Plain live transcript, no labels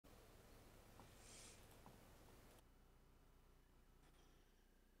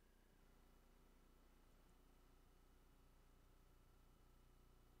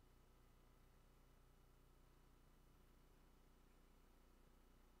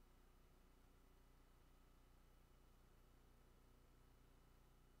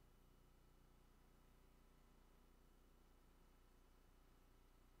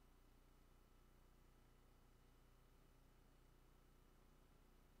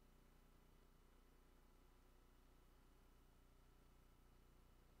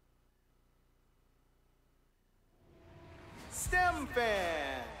STEM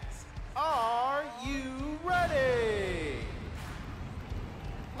fans, are you ready?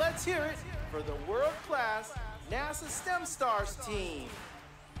 Let's hear it for the world-class NASA STEM Stars team.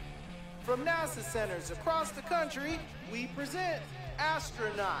 From NASA centers across the country, we present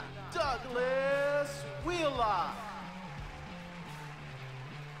Astronaut Doug Wheelock.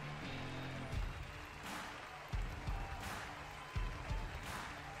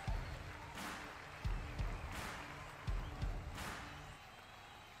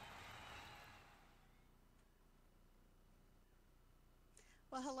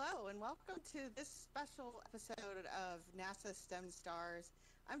 Well, hello, and welcome to this special episode of NASA STEM Stars.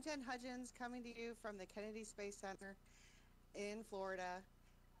 I'm Jen Hudgens, coming to you from the Kennedy Space Center in Florida.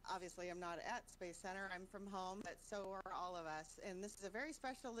 Obviously, I'm not at Space Center, I'm from home, but so are all of us. And this is a very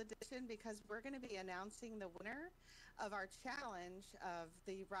special edition because we're going to be announcing the winner of our challenge of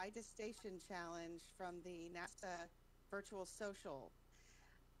the Ride to Station Challenge from the NASA Virtual Social.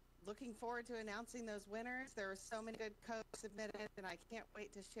 Looking forward to announcing those winners. There are so many good codes submitted, and I can't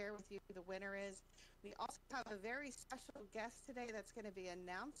wait to share with you who the winner is. We also have a very special guest today that's going to be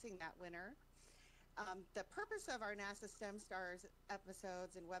announcing that winner. The purpose of our NASA STEM Stars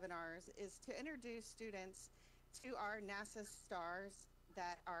episodes and webinars is to introduce students to our NASA stars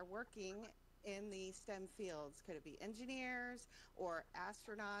that are working in the STEM fields. Could it be engineers or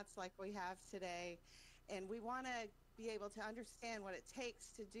astronauts like we have today? And we want to be able to understand what it takes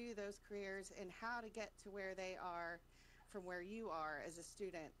to do those careers and how to get to where they are from where you are as a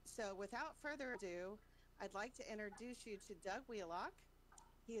student. So without further ado, I'd like to introduce you to Doug Wheelock.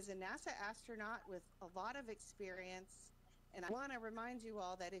 He is a NASA astronaut with a lot of experience, and I want to remind you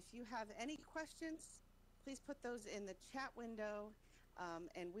all that if you have any questions, please put those in the chat window,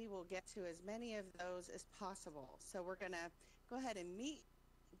 and we will get to as many of those as possible. So we're going to go ahead and meet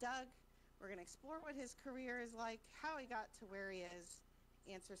Doug. We're going to explore what his career is like, how he got to where he is,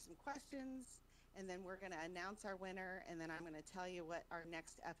 answer some questions, and then we're going to announce our winner, and then I'm going to tell you what our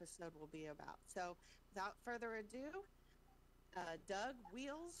next episode will be about. So without further ado, Doug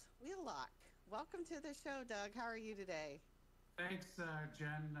Wheelock. Welcome to the show, Doug. How are you today? Thanks,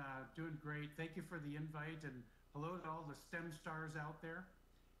 Jen. Doing great. Thank you for the invite, and hello to all the STEM stars out there,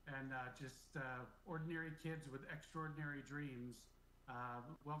 and just ordinary kids with extraordinary dreams.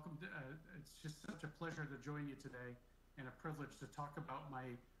 Welcome to, it's just such a pleasure to join you today, and a privilege to talk about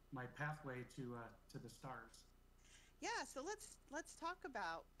my pathway to the stars. Yeah, so let's talk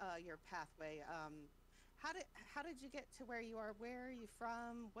about your pathway. How did you get to where you are? Where are you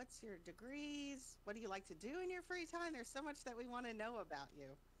from? What's your degrees? What do you like to do in your free time? There's so much that we want to know about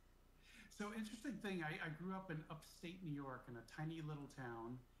you. So interesting thing, I grew up in upstate New York in a tiny little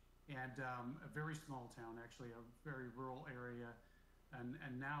town, and a very small town, actually, a very rural area.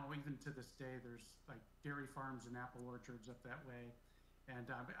 And now, even to this day, there's like dairy farms and apple orchards up that way. And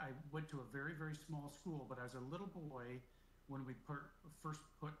I went to a very, very small school, but I was a little boy when we first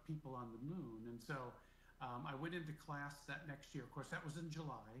put people on the moon. And so I went into class that next year. Of course, that was in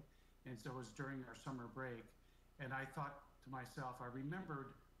July, and so it was during our summer break. And I thought to myself, I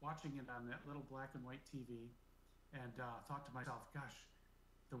remembered watching it on that little black and white TV, and thought to myself, gosh,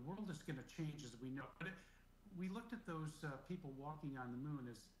 the world is going to change as we know it. We looked at those people walking on the moon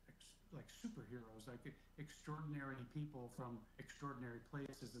as like superheroes, like extraordinary people from extraordinary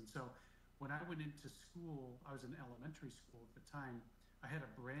places. And so when I went into school, I was in elementary school at the time, I had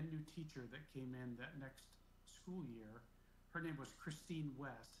a brand new teacher that came in that next school year. Her name was Christine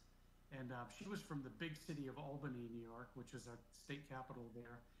West, and she was from the big city of Albany, New York, which is a state capital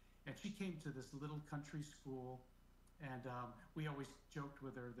there. And she came to this little country school, and we always joked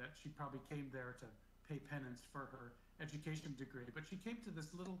with her that she probably came there to pay penance for her education degree. But she came to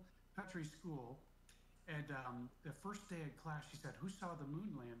this little country school, and the first day in class, she said, "Who saw the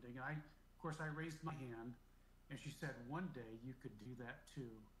moon landing?" And of course, I raised my hand, and she said, "One day you could do that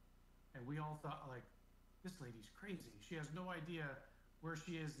too." And we all thought, like, this lady's crazy. She has no idea where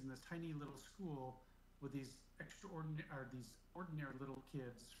she is in this tiny little school with these ordinary little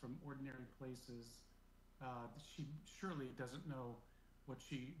kids from ordinary places. She surely doesn't know what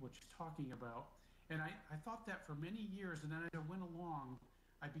she's talking about. And I thought that for many years, and then as I went along,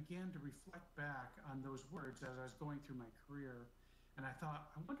 I began to reflect back on those words as I was going through my career. And I thought,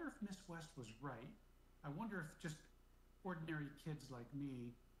 I wonder if Miss West was right. I wonder if just ordinary kids like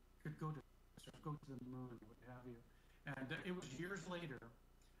me could go to the moon or what have you. And it was years later,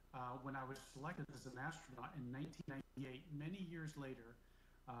 when I was selected as an astronaut in 1998, many years later,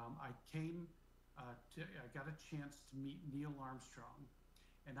 I got a chance to meet Neil Armstrong.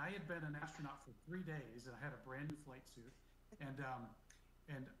 And I had been an astronaut for 3 days, and I had a brand new flight suit. And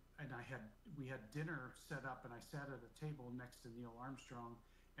we had dinner set up, and I sat at a table next to Neil Armstrong,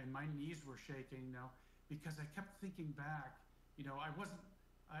 and my knees were shaking, because I kept thinking back.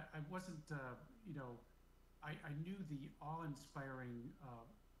 I knew the awe-inspiring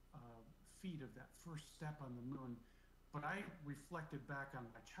feat of that first step on the moon, but I reflected back on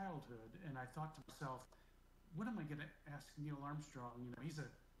my childhood, and I thought to myself, what am I going to ask Neil Armstrong? He's a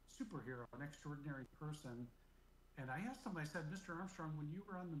superhero, an extraordinary person. And I asked him, I said, Mr. Armstrong, when you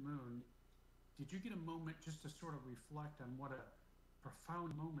were on the moon, did you get a moment just to sort of reflect on what a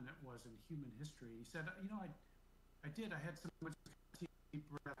profound moment it was in human history? He said, I did. I had so much deep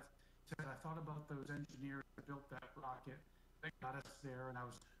breath. He said, I thought about those engineers that built that rocket that got us there, and I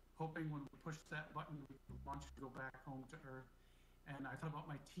was hoping when we pushed that button, we could launch to go back home to Earth. And I thought about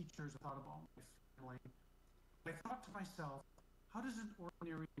my teachers, I thought about my family. I thought to myself, how does an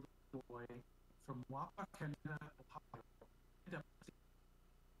ordinary boy from Wapakanda, Ohio, end up?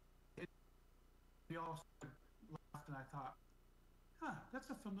 We all laughed, and I thought,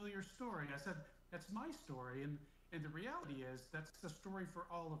 that's a familiar story. I said, that's my story, and the reality is that's the story for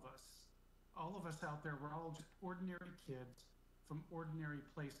all of us. All of us out there, we're all just ordinary kids from ordinary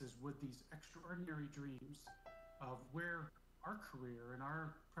places with these extraordinary dreams of where our career and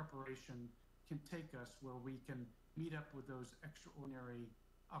our preparation can take us, where we can meet up with those extraordinary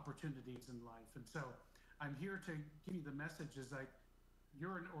opportunities in life. And so I'm here to give you the message is like,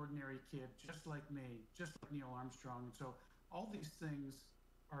 you're an ordinary kid, just like me, just like Neil Armstrong. And so all these things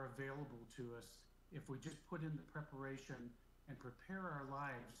are available to us if we just put in the preparation and prepare our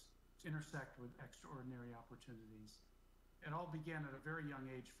lives to intersect with extraordinary opportunities. It all began at a very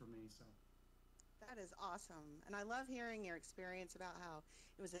young age for me. So that is awesome. And I love hearing your experience about how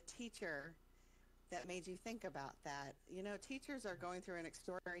it was a teacher that made you think about that. Teachers are going through an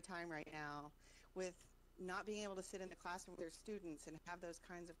extraordinary time right now with not being able to sit in the classroom with their students and have those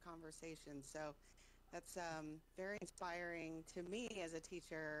kinds of conversations. So that's very inspiring to me as a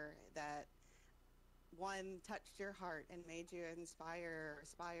teacher, that one touched your heart and made you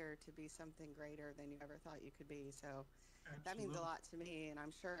aspire to be something greater than you ever thought you could be. So absolutely. That means a lot to me, and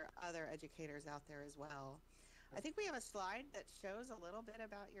I'm sure other educators out there as well. I think we have a slide that shows a little bit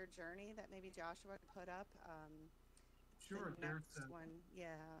about your journey that maybe Joshua could put up. Sure. The next one.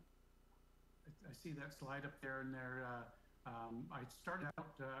 Yeah. I see that slide up there, and I started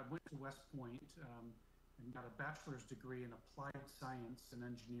out, I went to West Point and got a bachelor's degree in applied science and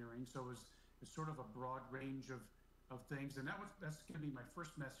engineering. So it was sort of a broad range of things. And that's going to be my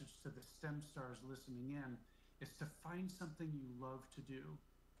first message to the STEM stars listening in, is to find something you love to do.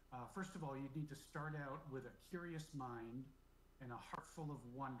 First of all, you need to start out with a curious mind and a heart full of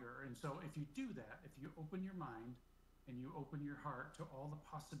wonder. And so if you do that, if you open your mind and you open your heart to all the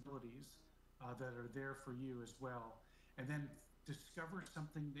possibilities that are there for you as well, and then discover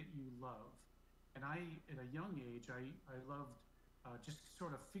something that you love. And at a young age, I loved just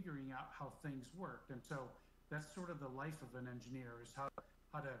sort of figuring out how things worked. And so that's sort of the life of an engineer, is how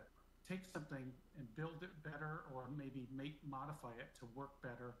to take something and build it better, or maybe modify it to work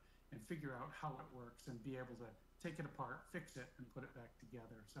better, and figure out how it works and be able to take it apart, fix it, and put it back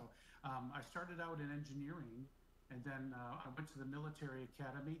together. So I started out in engineering, and then I went to the military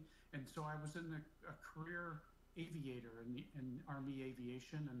academy. And so I was in a career aviator in Army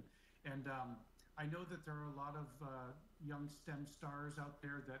aviation. And I know that there are a lot of young STEM stars out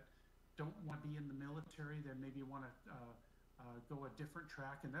there that don't want to be in the military. They maybe want to go a different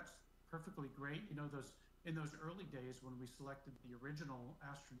track, and that's perfectly great. In those early days when we selected the original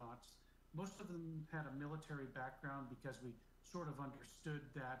astronauts, most of them had a military background because we sort of understood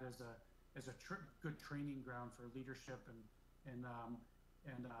that as a good training ground for leadership and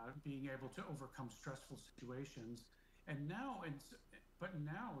being able to overcome stressful situations. But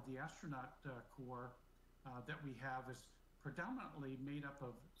now the astronaut corps that we have is predominantly made up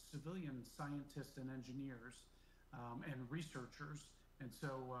of civilian scientists and engineers and researchers. And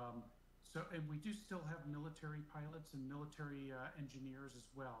and we do still have military pilots and military engineers as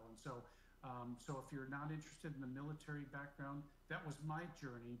well. And so if you're not interested in the military background, that was my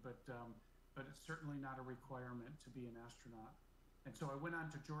journey, but it's certainly not a requirement to be an astronaut. And so I went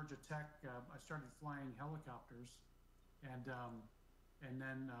on to Georgia Tech. I started flying helicopters, and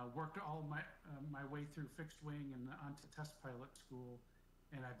then worked all my way through fixed wing and onto test pilot school.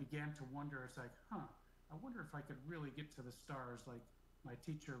 And I began to wonder, it's like, I wonder if I could really get to the stars like my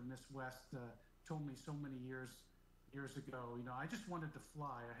teacher, Miss West, told me so many years ago. I just wanted to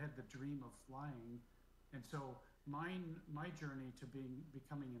fly. I had the dream of flying. And so my journey to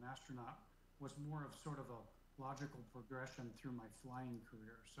becoming an astronaut was more of sort of a logical progression through my flying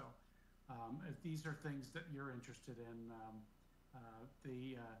career. So if these are things that you're interested in,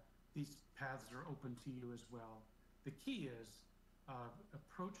 these paths are open to you as well. The key is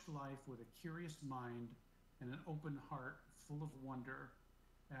approach life with a curious mind and an open heart full of wonder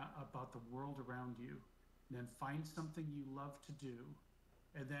about the world around you. And then find something you love to do,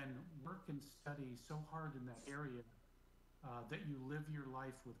 and then work and study so hard in that area that you live your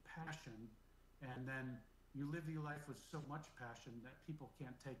life with passion, and then you live your life with so much passion that people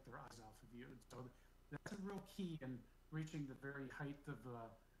can't take their eyes off of you. And so that's a real key in reaching the very height of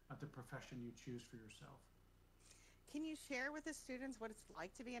the profession you choose for yourself. Can you share with the students what it's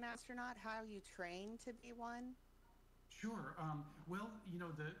like to be an astronaut, how you train to be one? Sure. Well,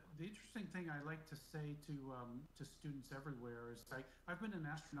 the interesting thing I like to say to students everywhere is I've been an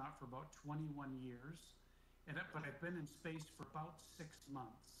astronaut for about 21 years, but I've been in space for about 6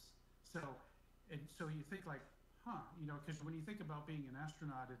 months. So you think like, because when you think about being an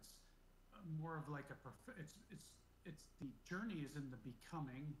astronaut, it's more of like it's the journey is in the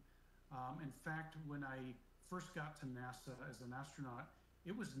becoming. In fact, when I first got to NASA as an astronaut,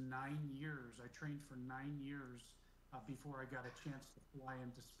 it was 9 years. I trained for 9 years before I got a chance to fly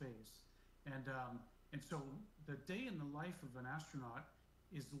into space. And so the day in the life of an astronaut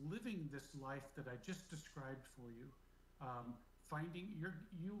is living this life that I just described for you.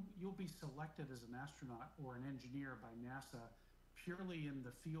 You'll be selected as an astronaut or an engineer by NASA purely in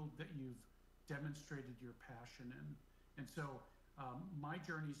the field that you've demonstrated your passion in. And so my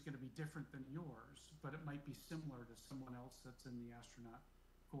journey is going to be different than yours, but it might be similar to someone else that's in the astronaut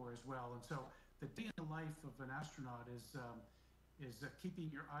corps as well. And so the day in the life of an astronaut is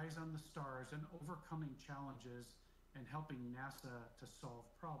keeping your eyes on the stars and overcoming challenges and helping NASA to solve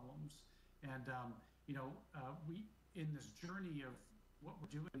problems. And we in this journey of what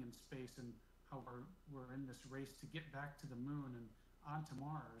we're doing in space and how we're in this race to get back to the moon and onto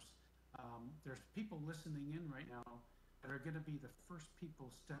Mars. There's people listening in right now that are going to be the first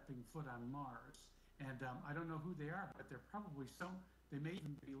people stepping foot on Mars. And I don't know who they are, but they're probably they may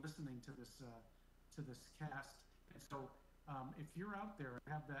even be listening to this cast. And so if you're out there and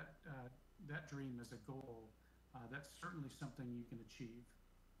have that dream as a goal, that's certainly something you can achieve.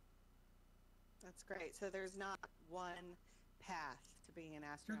 That's great. So there's not one path to being an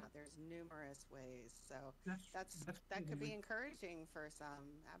astronaut. There's numerous ways. So that could be encouraging for some.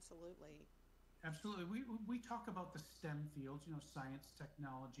 Absolutely. Absolutely. We talk about the STEM fields, science,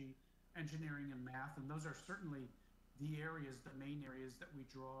 technology, engineering, and math, and those are certainly the main areas that we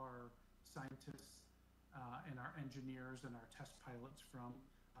draw our scientists and our engineers and our test pilots from,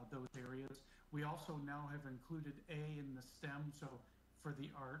 those areas. We also now have included A in the STEM, so for the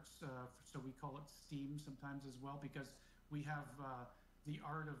arts, so we call it STEAM sometimes as well, because we have the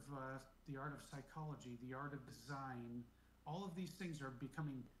art of psychology, the art of design. All of these things are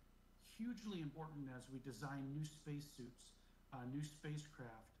becoming hugely important as we design new spacesuits, new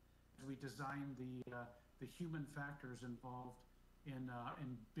spacecraft, as we design the human factors involved in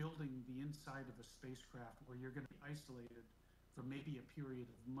building the inside of a spacecraft, where you're going to be isolated for maybe a period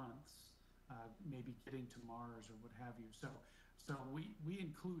of months, maybe getting to Mars or what have you. So we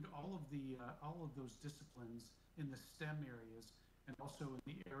include all of those disciplines in the STEM areas, and also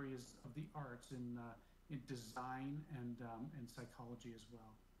in the areas of the arts in design and psychology as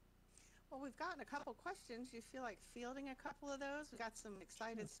well. Well, we've gotten a couple questions. You feel like fielding a couple of those? We've got some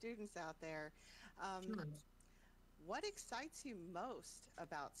excited students out there. Sure. What excites you most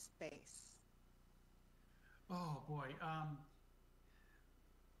about space? Oh boy,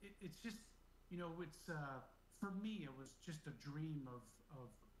 it's just it's for me it was just a dream of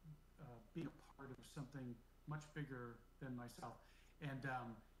being a part of something much bigger than myself, and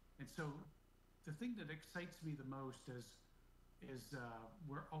so the thing that excites me the most is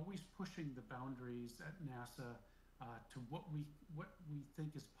we're always pushing the boundaries at NASA to what we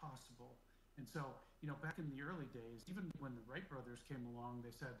think is possible. And so back in the early days, even when the Wright brothers came along,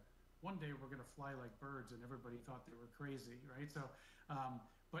 they said one day we're going to fly like birds, and everybody thought they were crazy, right? So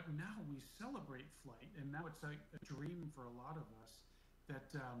but now we celebrate flight, and now it's like a dream for a lot of us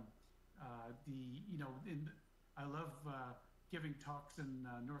that I love giving talks in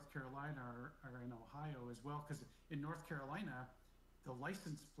North Carolina or in Ohio as well, because in North Carolina, the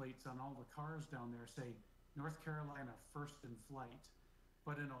license plates on all the cars down there say North Carolina first in flight.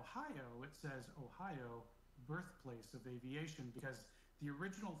 But in Ohio, it says Ohio, birthplace of aviation, because the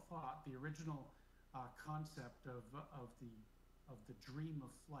original thought, the original concept of the dream of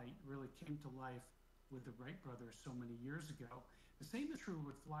flight really came to life with the Wright brothers so many years ago. The same is true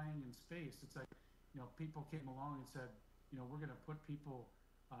with flying in space. It's like, people came along and said, we're going to put people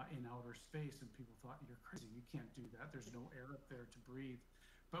in outer space, and people thought, you're crazy, you can't do that. There's no air up there to breathe.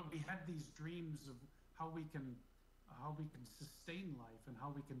 But we had these dreams of how we can how we can sustain life and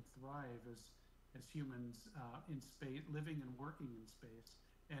how we can thrive as humans in space, living and working in space.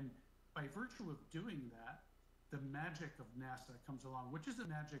 And by virtue of doing that, the magic of NASA comes along, which isn't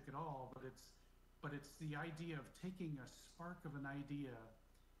magic at all, but it's the idea of taking a spark of an idea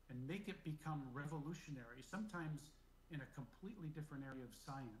and make it become revolutionary, sometimes in a completely different area of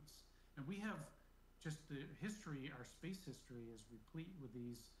science. And we have just the history, our space history is replete with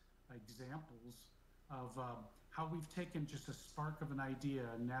these examples of how we've taken just a spark of an idea,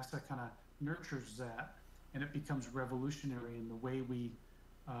 and NASA kind of nurtures that, and it becomes revolutionary in the way we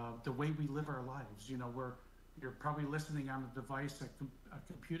live our lives. You know, you're probably listening on a device, a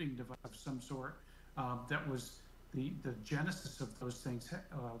computing device of some sort. That was the genesis of those things.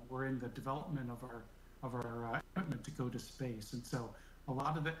 Were in the development of our equipment to go to space, and so a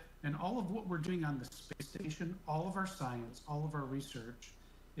lot of it, and all of what we're doing on the space station, all of our science, all of our research,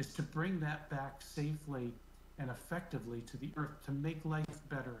 is to bring that back safely and effectively to the Earth to make life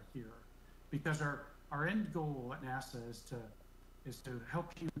better here, because our end goal at NASA is to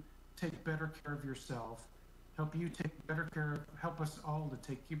help you take better care of yourself, help us all to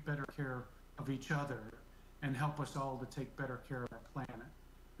take better care of each other, and help us all to take better care of our planet.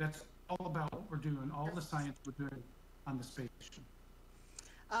 That's all about what we're doing, all the science we're doing on the space station.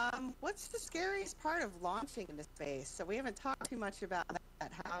 What's the scariest part of launching into space? So we haven't talked too much about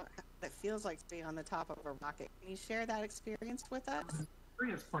that, how it feels like to be on the top of a rocket. Can you share that experience with us? The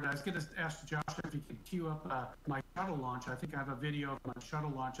scariest part, I was going to ask Josh if he could queue up my shuttle launch. I think I have a video of my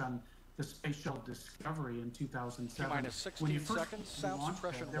shuttle launch on the Space Shuttle Discovery in 2007. T-minus 16 seconds, sound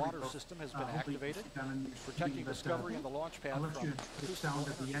suppression water system has been activated, protecting Discovery and the launch pad I'll let from you the sound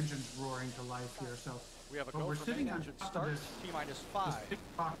of the engines roaring to life here. So we have a go for main engine start, T-minus 5,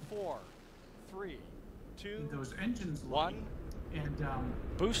 4, 3, 2, those engines 1, and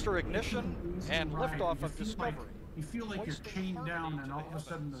booster ignition, and liftoff of Discovery. You feel like you're chained down, and all of a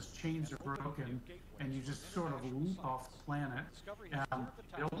sudden those chains are broken, and you just sort of leap off the planet.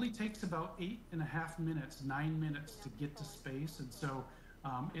 It only takes about 8.5 minutes, 9 minutes to get to space, and so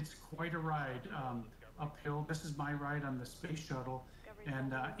it's quite a ride uphill. This is my ride on the space shuttle,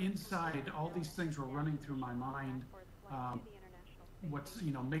 and inside, all these things were running through my mind.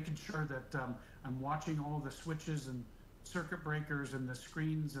 Making sure that I'm watching all the switches and circuit breakers and the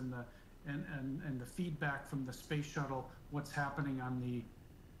screens and the feedback from the space shuttle, what's happening on the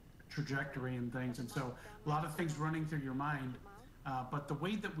trajectory and things. And so a lot of things running through your mind. But the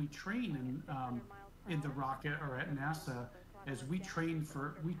way that we train in the rocket or at NASA is we train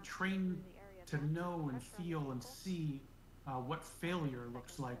to know and feel and see what failure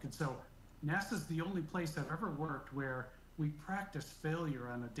looks like. And so NASA's the only place I've ever worked where we practice failure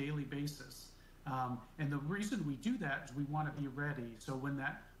on a daily basis. And the reason we do that is we want to be ready. So when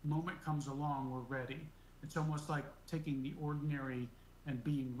that moment comes along, we're ready. It's almost like taking the ordinary and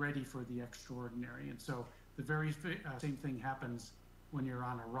being ready for the extraordinary. And so the very same thing happens when you're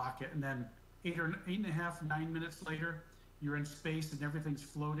on a rocket. And then 8.5, 9 minutes later, you're in space and everything's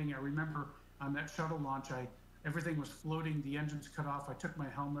floating. I remember on that shuttle launch, everything was floating, the engines cut off. I took my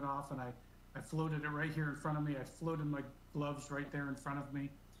helmet off and I floated it right here in front of me. I floated my gloves right there in front of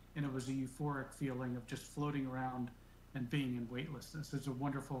me. And it was a euphoric feeling of just floating around and being in weightlessness. It's a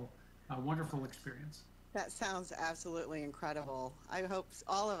wonderful experience. That sounds absolutely incredible. I hope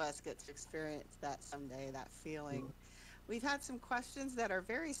all of us get to experience that someday, that feeling. We've had some questions that are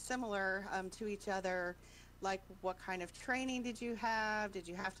very similar to each other, like what kind of training did you have? Did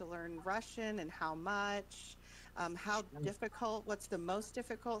you have to learn Russian, and how much? How difficult, what's the most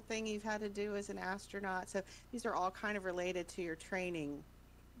difficult thing you've had to do as an astronaut? So these are all kind of related to your training.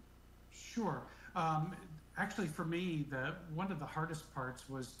 Sure. Actually, for me, one of the hardest parts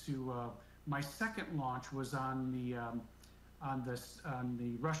was my second launch was on the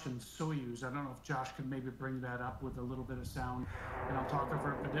Russian Soyuz. I don't know if Josh could maybe bring that up with a little bit of sound, and I'll talk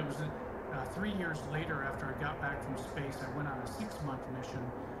over it. But it was 3 years later, after I got back from space, I went on a 6-month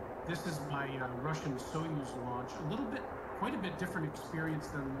mission. This is my Russian Soyuz launch. Quite a bit different experience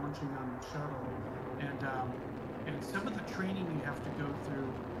than launching on the shuttle, and some of the training you have to go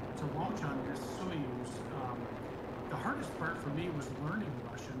through to launch on this Soyuz. The hardest part for me was learning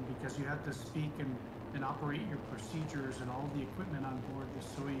Russian, because you had to speak and operate your procedures and all the equipment on board the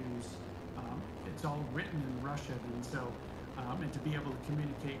Soyuz. It's all written in Russian, and so and to be able to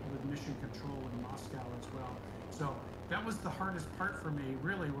communicate with mission control in Moscow as well. So that was the hardest part for me,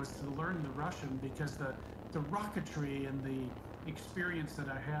 really, was to learn the Russian, because the rocketry and the experience that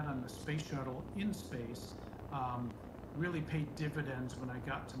I had on the space shuttle in space really paid dividends when I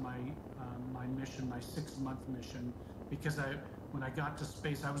got to my mission, my 6-month mission, because when I got to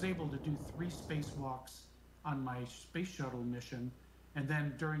space, I was able to do 3 spacewalks on my space shuttle mission. And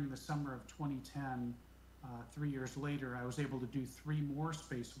then during the summer of 2010, 3 years later, I was able to do 3 more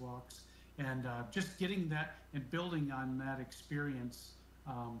spacewalks. And just getting that and building on that experience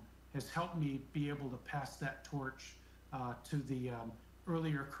has helped me be able to pass that torch to the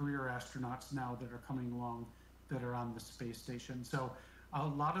earlier career astronauts now that are coming along that are on the space station. So a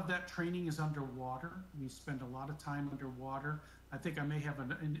lot of that training is underwater. We spend a lot of time underwater. I think I may have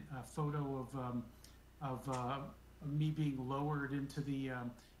a photo of me being lowered into the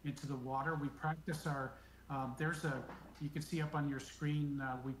water. We practice our you can see up on your screen,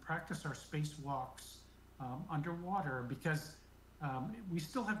 we practice our spacewalks underwater because we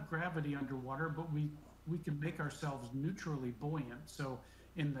still have gravity underwater, but we can make ourselves neutrally buoyant. So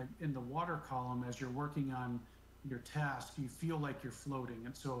in the water column, as you're working on your task, you feel like you're floating,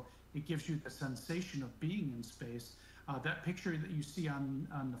 and so it gives you the sensation of being in space. That picture that you see on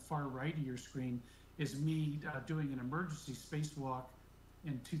the far right of your screen is me doing an emergency spacewalk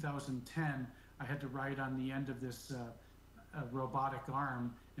in 2010. I had to ride on the end of this robotic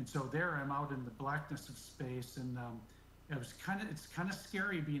arm, and so there I'm out in the blackness of space, and it's kind of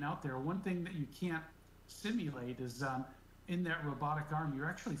scary being out there. One thing that you can't simulate is in that robotic arm, you're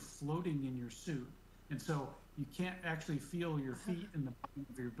actually floating in your suit, and so you can't actually feel your feet in the bottom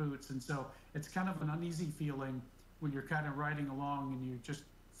of your boots, and so it's kind of an uneasy feeling when you're kind of riding along and you're just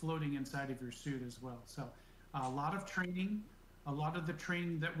floating inside of your suit as well. So a lot of training, a lot of the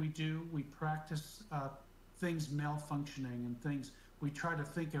training that we do, we practice things malfunctioning and things. We try to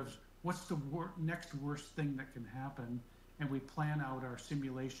think of what's the next worst thing that can happen, and we plan out our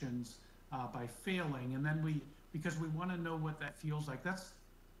simulations by failing. And then because we want to know what that feels like. That's,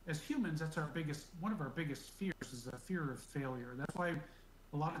 as humans, that's one of our biggest fears is the fear of failure. That's why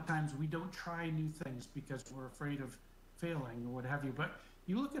a lot of times we don't try new things because we're afraid of failing or what have you. But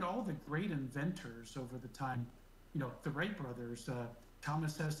you look at all the great inventors over the time, the Wright brothers,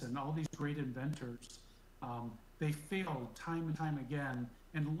 Thomas Edison, all these great inventors, they failed time and time again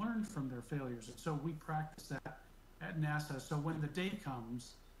and learned from their failures. And so we practice that at NASA. So when the day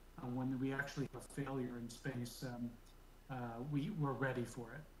comes, when we actually have a failure in space, we're ready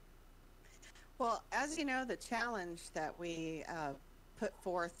for it. Well, as you know, the challenge that we put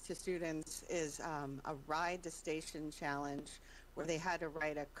forth to students is a ride to station challenge, where they had to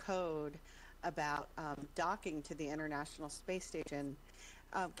write a code about docking to the International Space Station.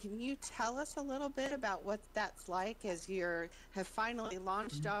 Can you tell us a little bit about what that's like as you have finally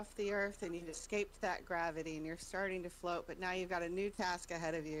launched off the Earth and you've escaped that gravity and you're starting to float, but now you've got a new task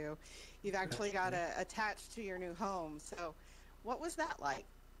ahead of you. You've actually got to attach to your new home. So what was that like?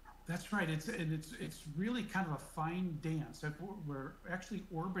 That's right. It's really kind of a fine dance. We're actually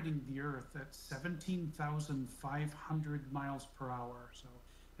orbiting the Earth at 17,500 miles per hour. So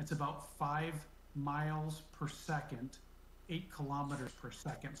that's about 5 miles per second, 8 kilometers per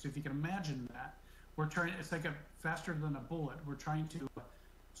second. So if you can imagine that, it's like faster than a bullet. We're trying to,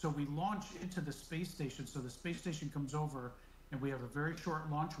 so we launch into the space station. So the space station comes over and we have a very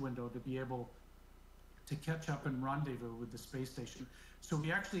short launch window to be able to catch up and rendezvous with the space station. So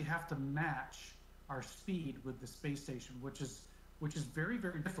we actually have to match our speed with the space station, which is very,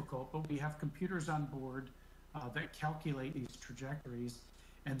 very difficult, but we have computers on board that calculate these trajectories.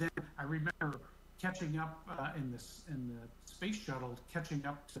 And then I remember catching up in the space shuttle, catching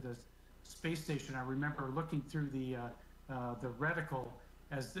up to the space station. I remember looking through the reticle.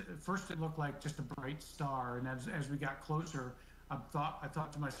 First it looked like just a bright star, and as we got closer, I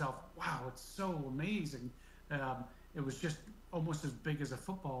thought to myself, wow, it's so amazing. It was just almost as big as a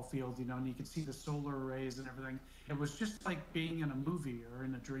football field, and you could see the solar arrays and everything. It was just like being in a movie or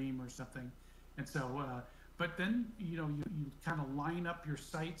in a dream or something. And so, but then, you kind of line up your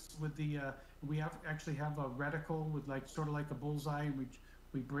sights with we actually have a reticle with sort of like a bullseye, and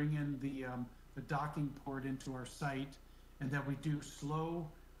we bring in the docking port into our sight, and then we do slow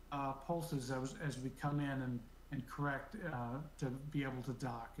pulses as we come in and correct to be able to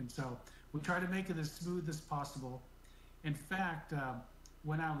dock. And so we try to make it as smooth as possible. In fact,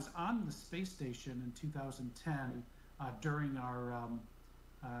 when I was on the space station in 2010, during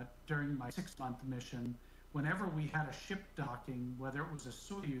my 6-month mission, whenever we had a ship docking, whether it was a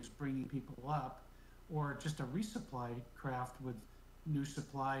Soyuz bringing people up or just a resupply craft with new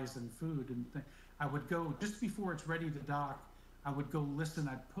supplies and food and I would go just before it's ready to dock. I would go listen.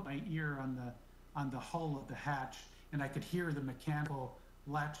 I'd put my ear on the hull of the hatch, and I could hear the mechanical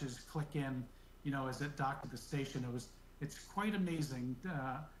latches click in, as it docked to the station. It's quite amazing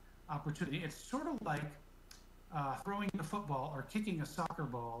opportunity. It's sort of like throwing a football or kicking a soccer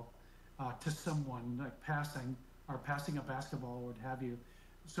ball to someone, like passing a basketball or what have you.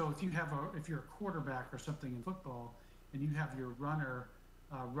 so if you're a quarterback or something in football, and you have your runner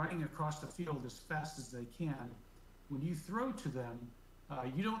running across the field as fast as they can, when you throw to them,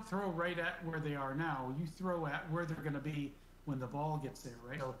 you don't throw right at where they are now. You throw at where they're going to be when the ball gets there,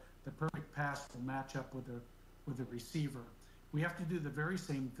 right? So the perfect pass will match up with the receiver. We have to do the very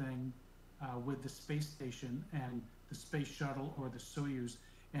same thing with the space station and the space shuttle or the Soyuz.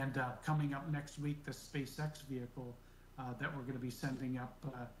 And coming up next week, the SpaceX vehicle that we're going to be sending up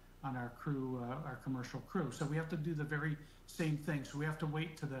on our crew, our commercial crew. So we have to do the very same thing. So we have to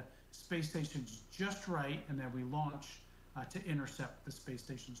wait till the space station's just right, and then we launch to intercept the space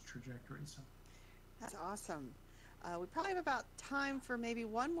station's trajectory. So that's awesome. We probably have about time for maybe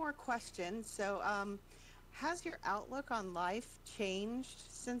one more question. So has your outlook on life changed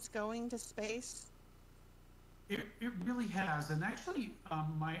since going to space? It really has, and actually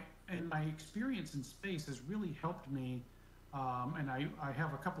my experience in space has really helped me, and I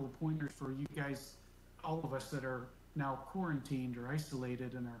have a couple of pointers for you guys, all of us that are now quarantined or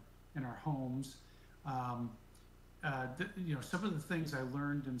isolated in our homes. Some of the things I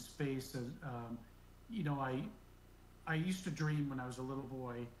learned in space, I used to dream when I was a little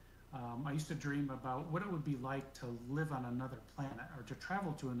boy. I used to dream about what it would be like to live on another planet or to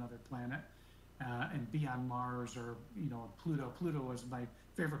travel to another planet. And be on Mars or Pluto. Pluto was my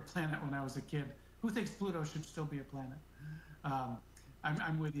favorite planet when I was a kid. Who thinks Pluto should still be a planet?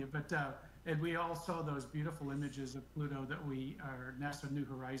 I'm with you, but and we all saw those beautiful images of Pluto that our NASA New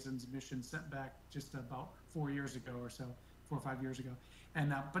Horizons mission sent back just about 4 years ago or so, 4 or 5 years ago.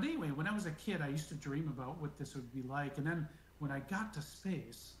 And but anyway, when I was a kid, I used to dream about what this would be like. And then when I got to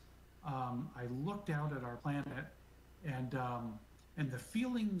space, I looked out at our planet and the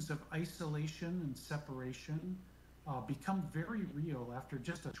feelings of isolation and separation become very real after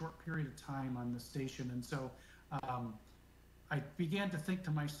just a short period of time on the station. And so I began to think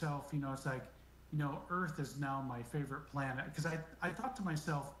to myself, it's like, Earth is now my favorite planet. Because I thought to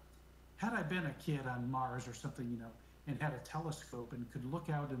myself, had I been a kid on Mars or something, and had a telescope and could look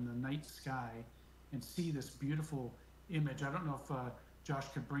out in the night sky and see this beautiful image. I don't know if Josh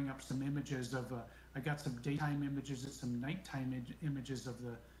could bring up some images of I got some daytime images and some nighttime images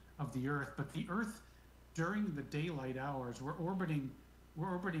of the Earth. But the Earth, during the daylight hours, we're orbiting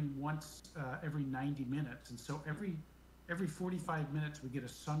once every 90 minutes, and so every 45 minutes we get a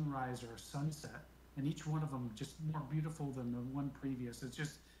sunrise or a sunset, and each one of them just more beautiful than the one previous. It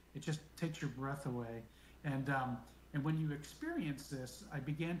just takes your breath away. And when you experience this, I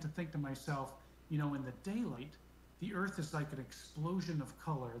began to think to myself, in the daylight, the Earth is like an explosion of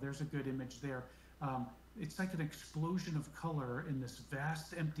color. There's a good image there. It's like an explosion of color in this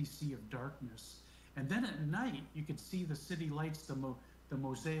vast empty sea of darkness. And then at night, you could see the city lights, the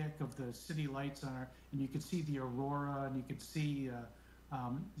mosaic of the city lights and you could see the aurora, and you could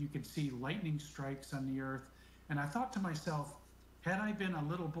see lightning strikes on the Earth. And I thought to myself, had I been a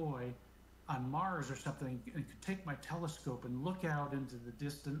little boy on Mars or something and could take my telescope and look out into the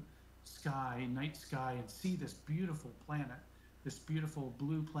distant sky, night sky, and see this beautiful planet, this beautiful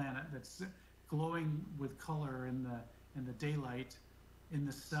blue planet that's glowing with color in the daylight, in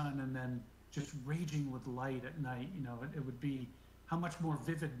the sun, and then just raging with light at night, it would be how much more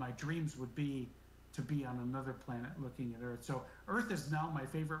vivid my dreams would be to be on another planet looking at Earth. So Earth is now my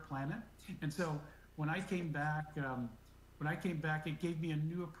favorite planet. And so when I came back, it gave me a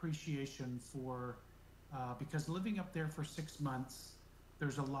new appreciation for, because living up there for 6 months,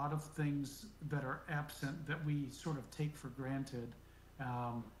 there's a lot of things that are absent that we sort of take for granted.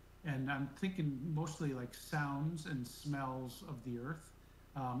 And I'm thinking mostly like sounds and smells of the Earth.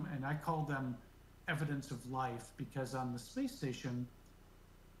 And I call them evidence of life, because on the space station,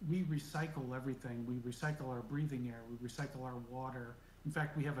 we recycle everything. We recycle our breathing air, we recycle our water. In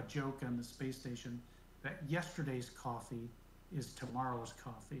fact, we have a joke on the space station that yesterday's coffee is tomorrow's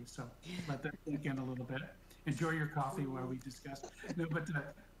coffee. So let that sink in a little bit. Enjoy your coffee while we discuss. No,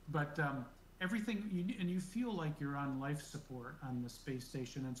 but everything, and you feel like you're on life support on the space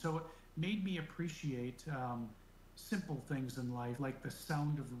station. And so it made me appreciate simple things in life, like the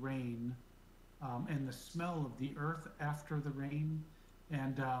sound of rain and the smell of the Earth after the rain,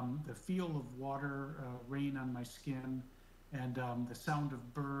 and the feel of water, rain on my skin, and the sound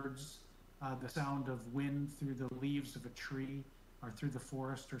of birds, the sound of wind through the leaves of a tree or through the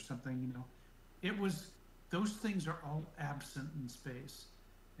forest or something. Those things are all absent in space.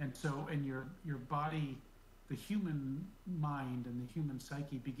 And so, and your body, the human mind and the human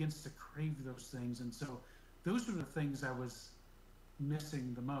psyche begins to crave those things. And so those are the things I was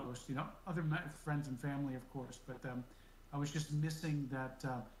missing the most, other friends and family, of course, but I was just missing that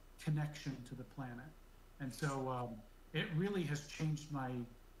connection to the planet. And so it really has changed my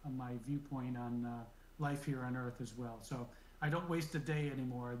viewpoint on life here on Earth as well. So I don't waste a day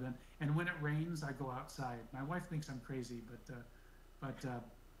anymore. And when it rains, I go outside. My wife thinks I'm crazy, but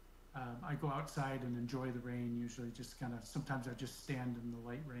I go outside and enjoy the rain. Usually, just kind of sometimes I just stand in the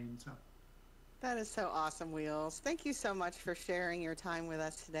light rain. So. That is so awesome, Wheels. Thank you so much for sharing your time with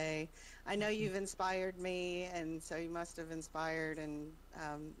us today. I know you've inspired me, and so you must have inspired and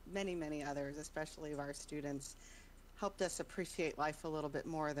many, many others, especially of our students, helped us appreciate life a little bit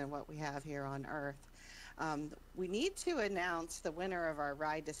more than what we have here on Earth. We need to announce the winner of our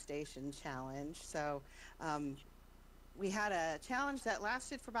Ride to Station challenge. So we had a challenge that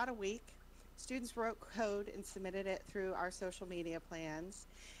lasted for about a week. Students wrote code and submitted it through our social media plans.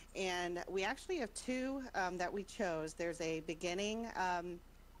 And we actually have two that we chose. There's a beginning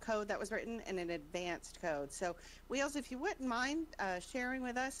code that was written and an advanced code. So Wheels, if you wouldn't mind sharing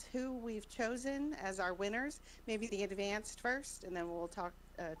with us who we've chosen as our winners, maybe the advanced first, and then we'll talk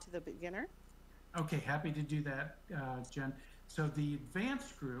to the beginner. Okay, happy to do that, Jen. So the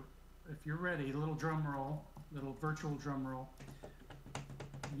advanced group, if you're ready, a little drum roll, little virtual drum roll.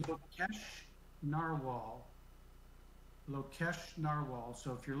 Lokesh Narwal. Lokesh Narwal.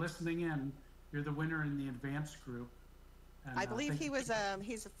 So if you're listening in, you're the winner in the advanced group. And, I believe he was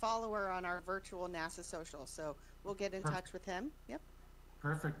he's a follower on our virtual NASA social, so we'll get in touch with him. Yep.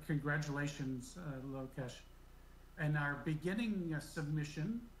 Perfect. Congratulations, Lokesh. And our beginning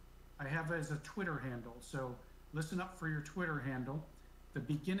submission, I have as a Twitter handle. So listen up for your Twitter handle. The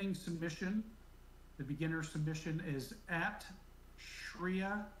beginning submission, the beginner submission is at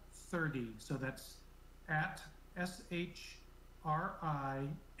Shriya30. So that's at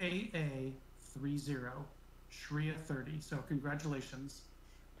SHRIAA30, Shriya30. So congratulations.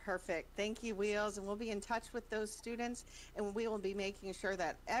 Perfect. Thank you, Wheels. And we'll be in touch with those students, and we will be making sure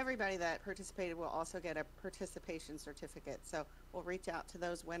that everybody that participated will also get a participation certificate. So we'll reach out to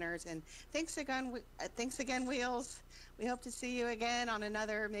those winners. And thanks again, Wheels. We hope to see you again on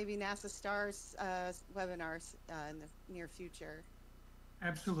another maybe NASA Stars webinars in the near future.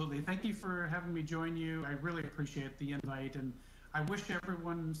 Absolutely. Thank you for having me join you. I really appreciate the invite, and I wish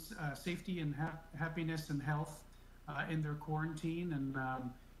everyone's safety and happiness and health in their quarantine, and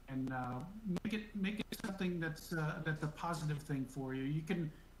make it something that's a positive thing for you. You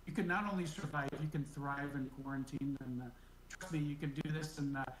can not only survive, you can thrive in quarantine, and trust me, you can do this,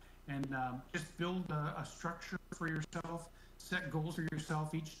 and just build a structure for yourself, set goals for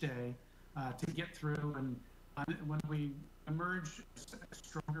yourself each day to get through, and when we emerge as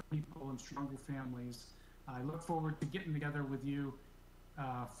stronger people and stronger families, I look forward to getting together with you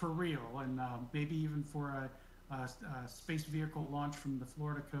for real, and maybe even for a space vehicle launch from the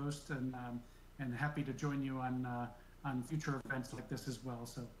Florida coast, and happy to join you on future events like this as well.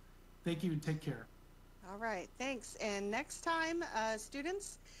 So thank you and take care. All right, thanks. And next time,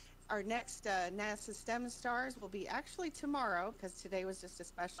 students, our next NASA STEM Stars will be actually tomorrow, because today was just a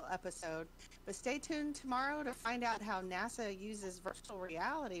special episode. But stay tuned tomorrow to find out how NASA uses virtual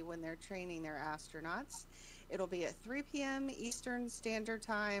reality when they're training their astronauts. It'll be at 3 p.m. Eastern Standard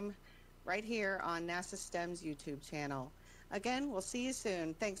Time, right here on NASA STEM's YouTube channel. Again, we'll see you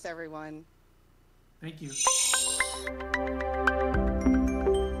soon. Thanks, everyone. Thank you.